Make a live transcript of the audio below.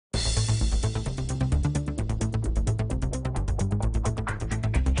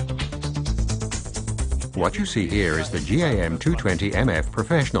What you see here is the GAM 220 MF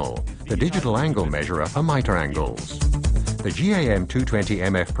Professional, the digital angle measurer for mitre angles. The GAM 220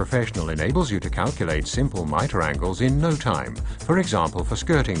 MF Professional enables you to calculate simple mitre angles in no time, for example for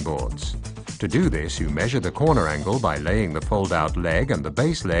skirting boards. To do this, you measure the corner angle by laying the fold-out leg and the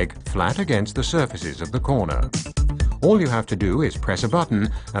base leg flat against the surfaces of the corner. All you have to do is press a button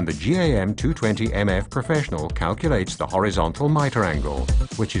and the GAM 220 MF Professional calculates the horizontal mitre angle,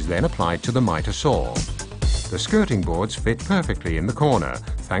 which is then applied to the mitre saw. The skirting boards fit perfectly in the corner,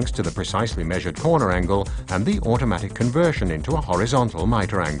 thanks to the precisely measured corner angle and the automatic conversion into a horizontal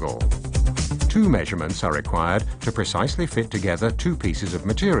mitre angle. Two measurements are required to precisely fit together two pieces of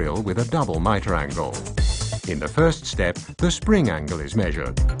material with a double mitre angle. In the first step, the spring angle is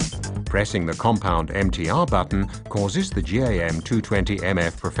measured. Pressing the compound MTR button causes the GAM 220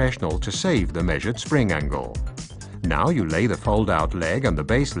 MF Professional to save the measured spring angle. Now you lay the fold-out leg and the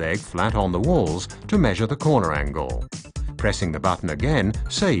base leg flat on the walls to measure the corner angle. Pressing the button again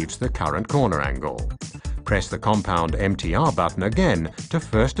saves the current corner angle. Press the compound MTR button again to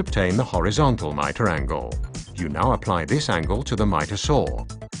first obtain the horizontal mitre angle. You now apply this angle to the mitre saw.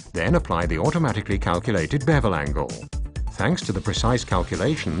 Then apply the automatically calculated bevel angle. Thanks to the precise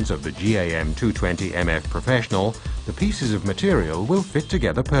calculations of the GAM 220 MF Professional, the pieces of material will fit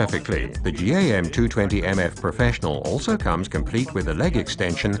together perfectly. The GAM 220 MF Professional also comes complete with a leg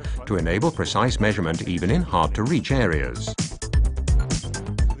extension to enable precise measurement even in hard-to-reach areas.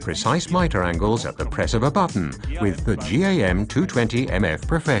 Precise mitre angles at the press of a button with the GAM 220 MF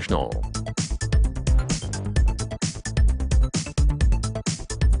Professional.